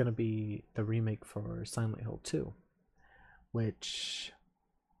 It's gonna be the remake for Silent Hill 2, which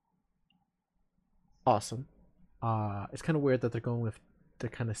awesome. It's kind of weird that they're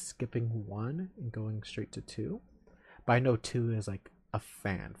kind of skipping 1 and going straight to 2, but I know 2 is like a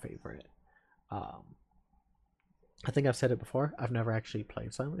fan favorite. I think I've said it before. I've never actually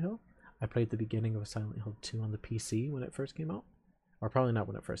played Silent Hill. I played the beginning of Silent Hill 2 on the PC when it first came out, or probably not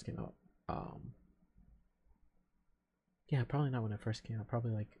when it first came out. Yeah, probably not when it first came out.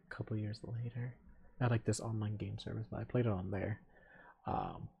 Probably like a couple years later. I had like this online game service, but I played it on there.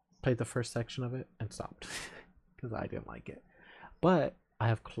 Played the first section of it and stopped because I didn't like it. But I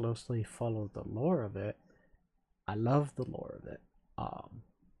have closely followed the lore of it. I love the lore of it.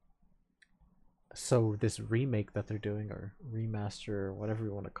 So this remake that they're doing, or remaster, or whatever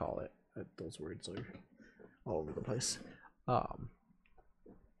you want to call it, those words are all over the place.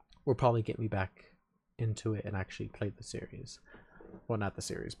 Will probably get me back into it and actually play the series. Well, not the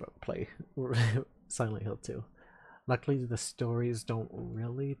series, but play Silent Hill 2. Luckily, the stories don't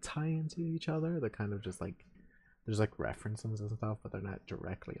really tie into each other. They're kind of just like, there's like references and stuff, but they're not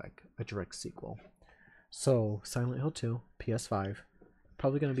directly like a direct sequel. So Silent Hill 2, PS5,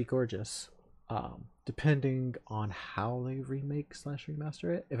 probably gonna be gorgeous. Depending on how they remake slash remaster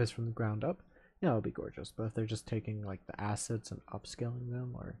it. If it's from the ground up, yeah, it'll be gorgeous. But if they're just taking like the assets and upscaling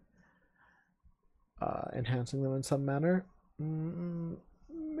them, or enhancing them in some manner,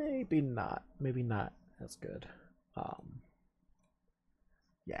 maybe not. Maybe not as good.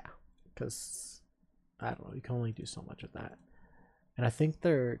 Yeah, because I don't know. You can only do so much with that, and I think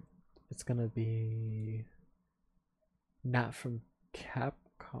it's gonna be not from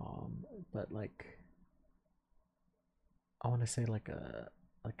Capcom, but like I want to say like a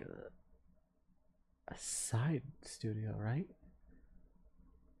side studio, right?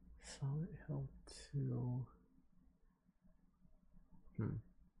 Silent Hill 2.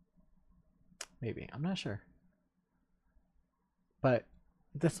 Maybe. I'm not sure. But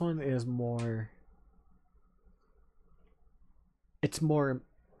this one is more. It's more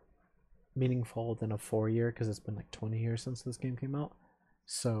meaningful than a 4 year, because it's been like 20 years since this game came out.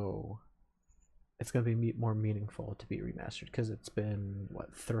 So it's going to be more meaningful to be remastered, because it's been,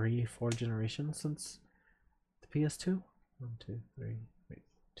 what, 3, 4 generations since the PS2? 1, 2, 3. Wait,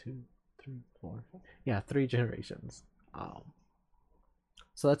 2, 3, 4. Yeah, 3 generations.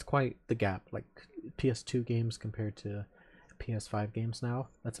 So that's quite the gap. Like PS2 games compared to PS5 games now,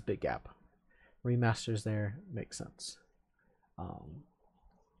 that's a big gap. Remasters there make sense.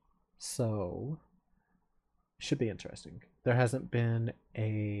 So should be interesting. There hasn't been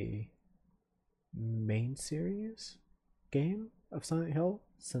a main series game of Silent Hill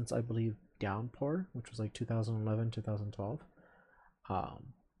since I believe Downpour, which was like 2011, 2012.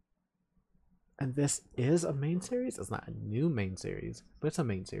 Um, and this is a main series. It's not a new main series, but it's a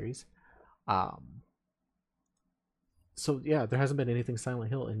main series. Um, so yeah, there hasn't been anything Silent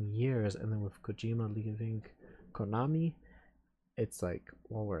Hill in years, and then with Kojima leaving Konami, it's like,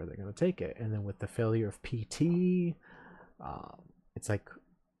 well, where are they going to take it? And then with the failure of PT, it's like,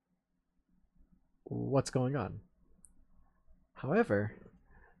 what's going on? However,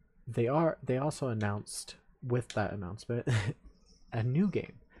 they also announced with that announcement a new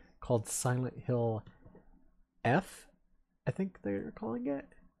game called Silent Hill F, I think they're calling it.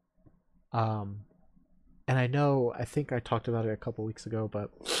 Um, and I think I talked about it a couple weeks ago,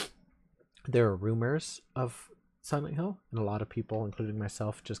 but there are rumors of Silent Hill, and a lot of people, including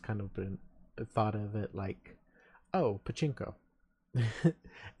myself, just kind of been thought of it like, oh, pachinko.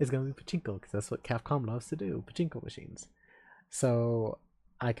 It's gonna be pachinko because that's what Capcom loves to do, pachinko machines. So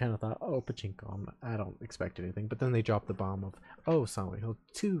I kind of thought, oh, pachinko. I don't expect anything, but then they dropped the bomb of, oh, Silent Hill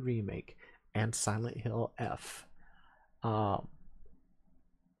 2 remake and Silent Hill F. Um,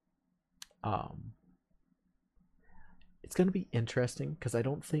 um, it's gonna be interesting because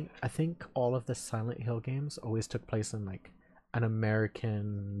I think all of the Silent Hill games always took place in like an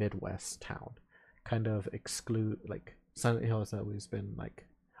American Midwest town, kind of exclude like Silent Hill has always been like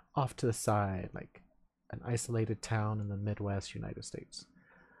off to the side, like an isolated town in the Midwest United States.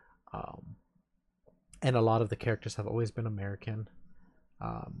 Um, and a lot of the characters have always been American,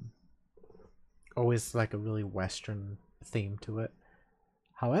 um, always like a really Western theme to it.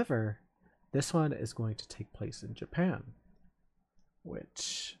 However, this one is going to take place in Japan,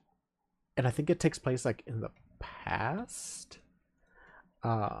 which, and I think it takes place like in the past.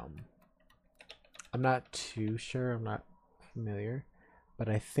 Um, I'm not too sure. I'm not familiar, but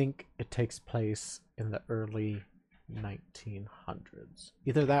I think it takes place in the early 1900s.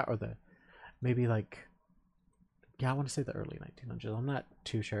 Either that or the maybe like, yeah, I want to say the early 1900s. I'm not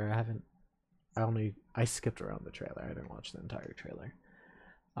too sure. I skipped around the trailer. I didn't watch the entire trailer.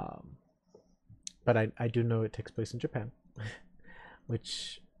 Um, but I do know it takes place in Japan,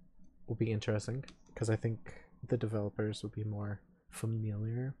 which will be interesting because I think the developers will be more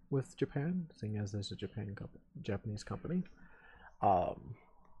familiar with Japan, seeing as there's a Japanese company. Um,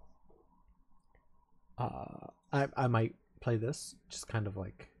 I might play this just kind of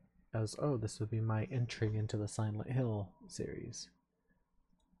like as, oh, this would be my entry into the Silent Hill series,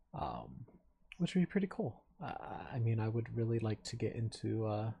 um, which would be pretty cool. I mean, I would really like to get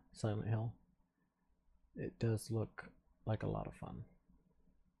into Silent Hill. It does look like a lot of fun.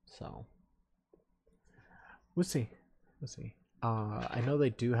 So we'll see. We'll see. I know they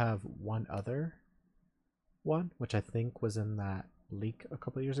do have one other one, which I think was in that leak a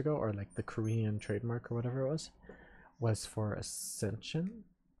couple of years ago, or like the Korean trademark or whatever it was for Ascension.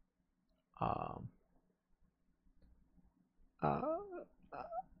 Um, uh,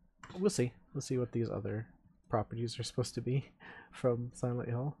 we'll see. We'll see what these other properties are supposed to be from Silent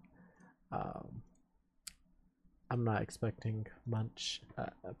Hill. Um, I'm not expecting much.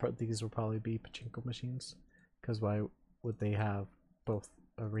 These will probably be pachinko machines, because why would they have both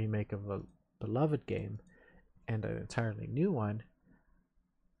a remake of a beloved game and an entirely new one,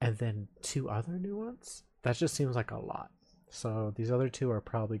 and then two other new ones? That just seems like a lot. So these other two are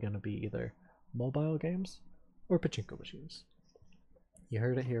probably going to be either mobile games or pachinko machines. You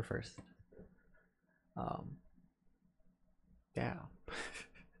heard it here first. Um, yeah.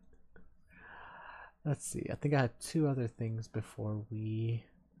 Let's see. I think I had two other things before we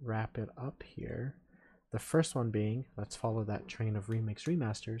wrap it up here. The first one being, let's follow that train of remakes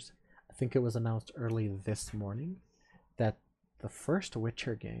remasters. I think it was announced early this morning that the first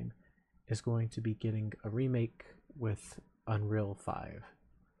Witcher game is going to be getting a remake with Unreal 5.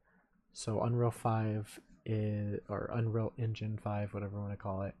 So Unreal 5 is, or Unreal Engine 5, whatever you want to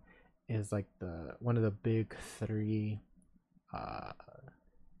call it, is like the one of the big three uh,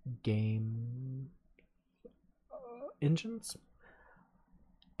 game engines.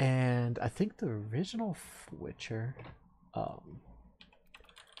 And I think the original Witcher um,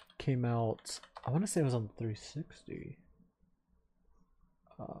 came out, I want to say it was on 360.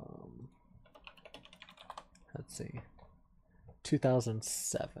 Um, let's see,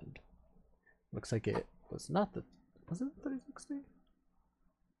 2007. Looks like it was not the, was it 360?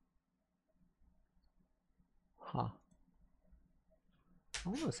 Huh. I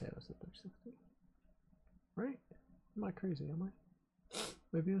want to say it was a 360. Right? Am I crazy? Am I?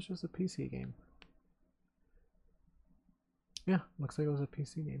 Maybe it was just a PC game. Yeah, looks like it was a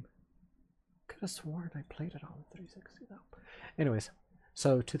PC game. Could have sworn I played it on 360 though. Anyways,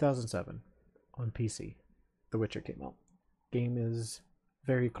 so 2007. on PC. The Witcher came out. Game is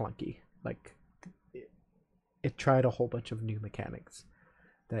very clunky. Like it tried a whole bunch of new mechanics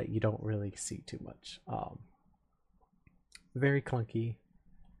that you don't really see too much. Very clunky,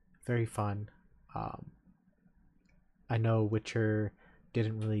 very fun. Um, I know Witcher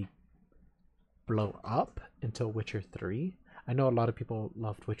didn't really blow up until Witcher 3. I know a lot of people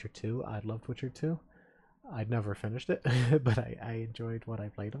loved Witcher 2. I loved Witcher 2. I'd never finished it, but I enjoyed what I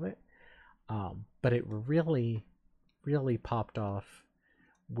played of it. But it really, really popped off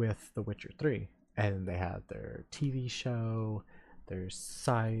with The Witcher 3. And they had their TV show, their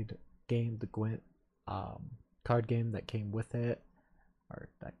side game, the Gwent card game that came with it, or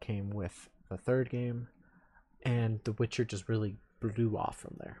that came with the third game. And The Witcher just really blew off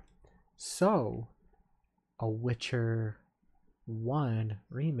from there. So, a Witcher 1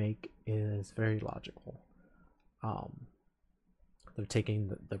 remake is very logical. Um, they're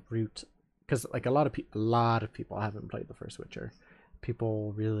taking the route because like a lot of people haven't played the first Witcher.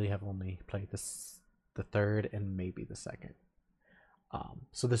 People really have only played the third and maybe the second.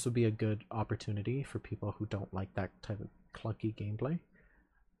 So this would be a good opportunity for people who don't like that type of clunky gameplay,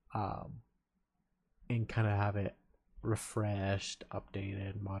 um, and kind of have it refreshed,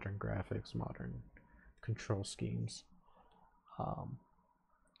 updated, modern graphics, modern control schemes. Um,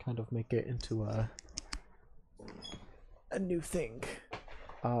 Kind of make it into a new thing.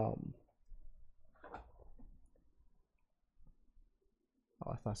 Um,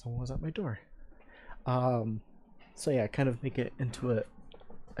 oh, I thought someone was at my door. Um, so yeah, kind of make it into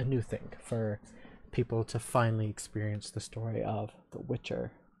a new thing for people to finally experience the story of The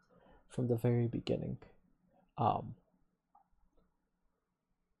Witcher from the very beginning. Um,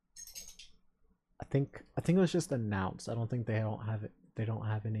 I think it was just announced. I don't think they don't have it. They don't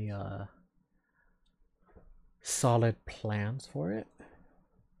have any solid plans for it,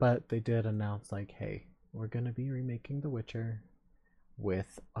 but they did announce like, hey, we're gonna be remaking The Witcher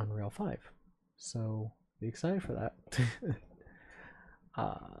with Unreal 5. So be excited for that.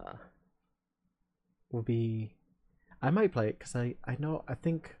 uh, will be. I might play it because I know I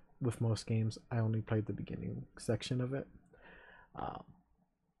think with most games I only played the beginning section of it. Um,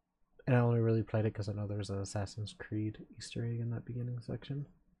 and I only really played it because I know there's an Assassin's Creed Easter egg in that beginning section,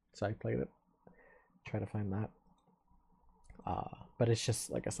 so I played it. Try to find that. But it's just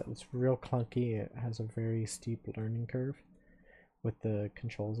like I said, it's real clunky. It has a very steep learning curve with the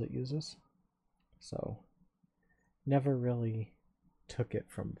controls it uses, so never really took it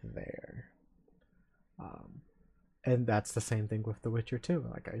from there. Um, and that's the same thing with The Witcher 2.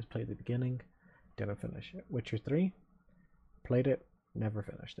 Like I played the beginning, didn't finish it. Witcher 3, played it, never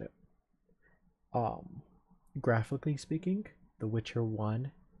finished it. Um, Graphically speaking, The Witcher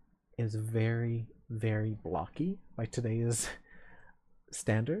 1 is very, very blocky by today's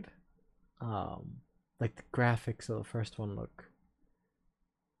standard. Like the graphics of the first one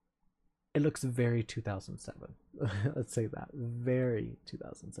it looks very 2007. Let's say that, very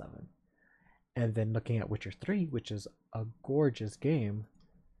 2007. And then looking at Witcher 3, which is a gorgeous game,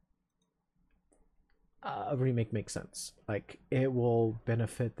 a remake makes sense. Like it will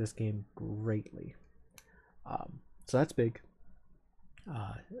benefit this game greatly. So that's big.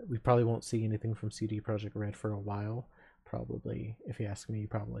 We probably won't see anything from CD Projekt Red for a while. Probably, if you ask me,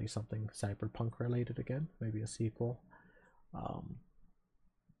 probably something cyberpunk related again. Maybe a sequel, um,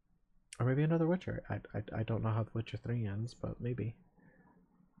 or maybe another Witcher. I don't know how The Witcher 3 ends, but maybe.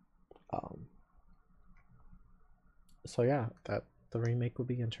 Um, so yeah, that the remake will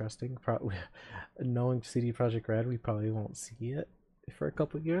be interesting. Probably, knowing CD Projekt Red, we probably won't see it for a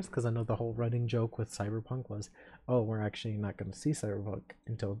couple of years because I know the whole running joke with Cyberpunk was, oh, we're actually not going to see Cyberpunk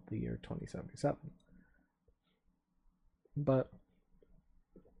until the year 2077. But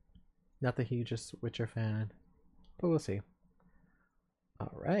not the hugest Witcher fan, but we'll see.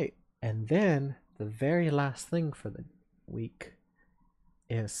 All right, and then the very last thing for the week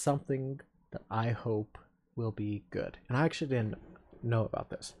is something that I hope will be good. And I actually didn't know about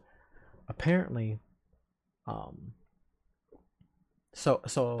this. Apparently, um,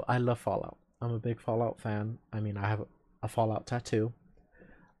 so I love Fallout. I'm a big Fallout fan. I mean, I have a Fallout tattoo.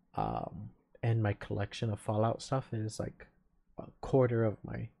 Um, and my collection of Fallout stuff is like a quarter of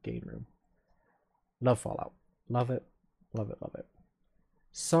my game room. Love Fallout. Love it. Love it. Love it.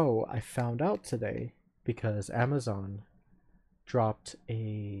 So I found out today because Amazon dropped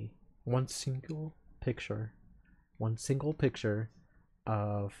a one single picture, one single picture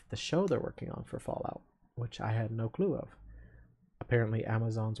of the show they're working on for Fallout, which I had no clue of. Apparently,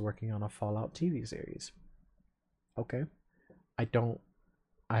 Amazon's working on a Fallout TV series. Okay, I don't.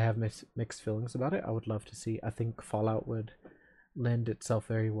 I have mixed feelings about it. I would love to see. I think Fallout would lend itself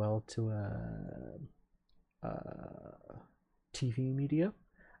very well to a TV media.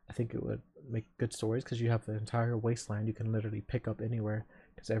 I think it would make good stories because you have the entire wasteland you can literally pick up anywhere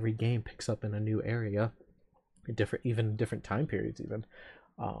because every game picks up in a new area, different even different time periods even,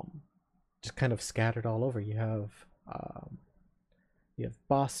 um, just kind of scattered all over. You have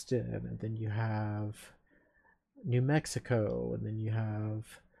Boston, and then you have New Mexico, and then you have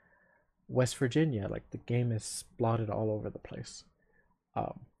West Virginia. Like the game is splotted all over the place.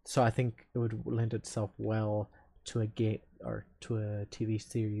 So I think it would lend itself well to a game or to a TV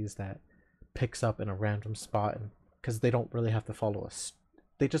series that picks up in a random spot, and because they don't really have to follow us,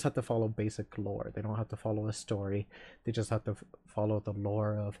 they just have to follow basic lore. They don't have to follow a story. They just have to follow the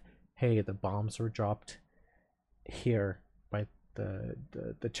lore of, hey, the bombs were dropped here by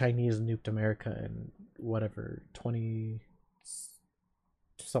the Chinese nuked America in whatever 20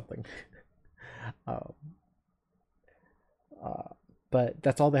 something. um, uh, but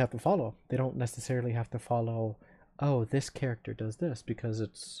that's all they have to follow. They don't necessarily have to follow, oh, this character does this, because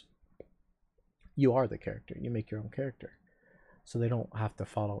it's you are the character. You make your own character. So they don't have to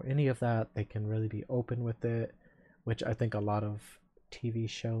follow any of that. They can really be open with it, which I think a lot of TV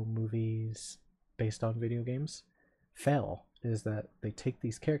show movies based on video games fail, is that they take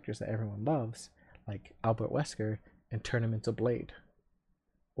these characters that everyone loves, like Albert Wesker, and turn him into Blade.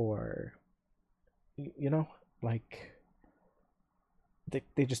 Or, you know, like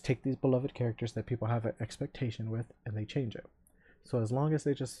they just take these beloved characters that people have an expectation with and they change it. So as long as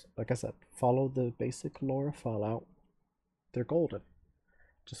they just, like I said, follow the basic lore of Fallout, they're golden.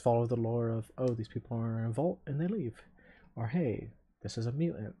 Just follow the lore of, oh, these people are in a vault and they leave. Or, hey, this is a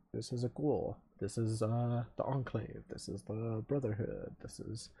mutant, this is a ghoul, this is the Enclave, this is the Brotherhood, this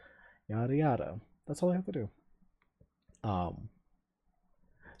is yada yada. That's all they have to do. Um,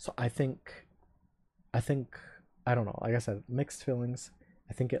 so I think I don't know. Like I said, mixed feelings.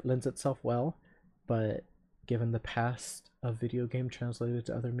 I think it lends itself well, but given the past of video game translated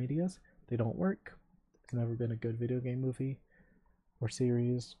to other medias, they don't work. It's never been a good video game movie or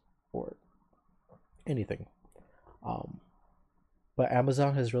series or anything. Um, but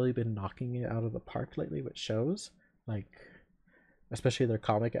Amazon has really been knocking it out of the park lately with shows, like especially their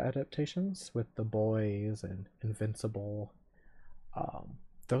comic adaptations with The Boys and Invincible. Um,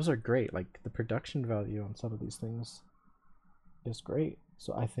 those are great. Like the production value on some of these things is great.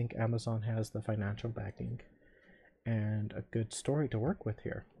 So I think Amazon has the financial backing and a good story to work with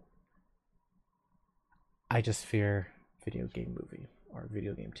here. I just fear video game movie or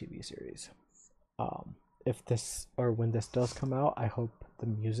video game TV series. If this or when this does come out, I hope the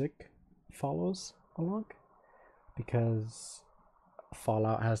music follows along, because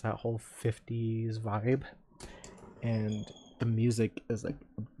Fallout has that whole 50s vibe, and the music is like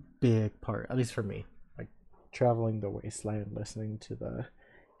a big part, at least for me. Like traveling the wasteland, listening to the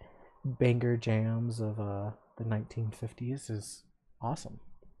banger jams of the 1950s is awesome.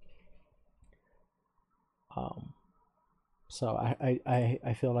 Um, so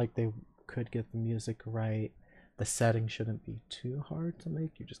I feel like they could get the music right. The setting shouldn't be too hard to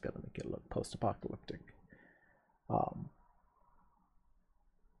make. You just gotta make it look post-apocalyptic. Um,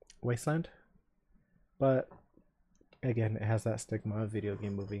 Wasteland, but again, it has that stigma of video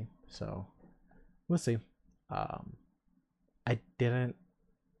game movie. So we'll see. Um, I didn't,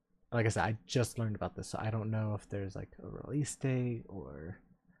 like I said, I just learned about this, so I don't know if there's like a release date or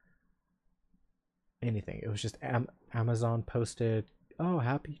anything. It was just Amazon posted, "Oh,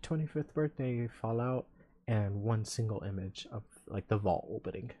 happy 25th birthday, Fallout," and one single image of like the vault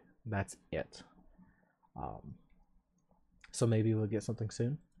opening. That's it. Um, so maybe we'll get something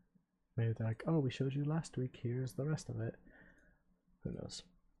soon. Maybe they're like, "Oh, we showed you last week. Here's the rest of it." Who knows?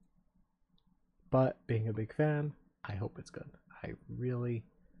 But being a big fan, I hope it's good. I really,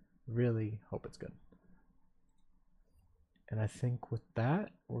 really hope it's good. And I think with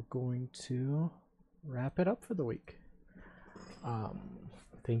that, we're going to wrap it up for the week. Um,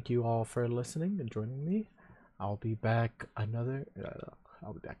 Thank you all for listening and joining me. I'll be back another.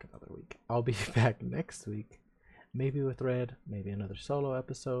 I'll be back another week. I'll be back next week, maybe with Red, maybe another solo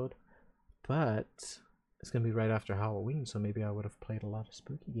episode, but it's gonna be right after Halloween, so maybe I would have played a lot of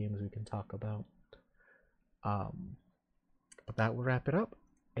spooky games we can talk about. Um, but that will wrap it up.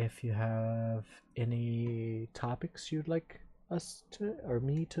 If you have any topics you'd like us to or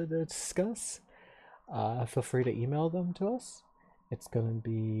me to discuss, feel free to email them to us. It's gonna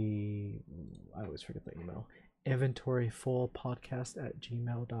be, I always forget the email, inventoryfullpodcast at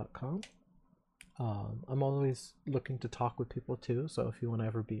gmail.com. I'm always looking to talk with people too, so if you want to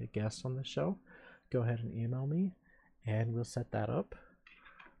ever be a guest on the show, go ahead and email me and we'll set that up.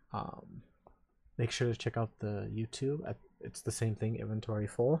 Um, Make sure to check out the YouTube. it's the same thing, inventory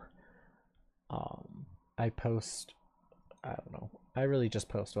full. I post, I don't know, I really just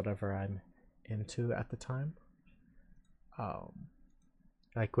post whatever I'm into at the time. Um,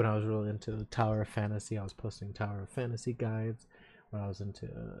 like when I was really into Tower of Fantasy, I was posting Tower of Fantasy guides. When I was into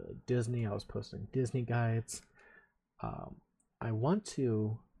Disney, I was posting Disney guides. Um, I want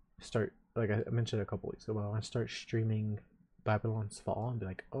to start, like I mentioned a couple weeks ago, I want to start streaming Babylon's Fall and be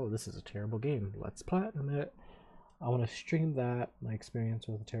like, oh, this is a terrible game. Let's platinum it. I want to stream that, my experience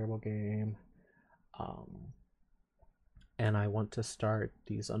with a terrible game. Um, and I want to start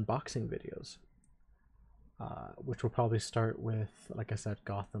these unboxing videos, which will probably start with, like I said,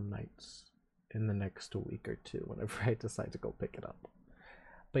 Gotham Knights in the next week or two whenever I decide to go pick it up.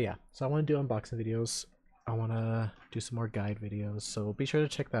 But yeah, so I want to do unboxing videos. I want to do some more guide videos, so be sure to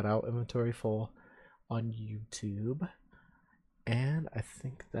check that out, Inventory Full, on YouTube. And I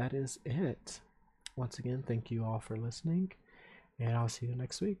think that is it. Once again, thank you all for listening, and I'll see you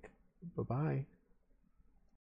next week. Bye bye.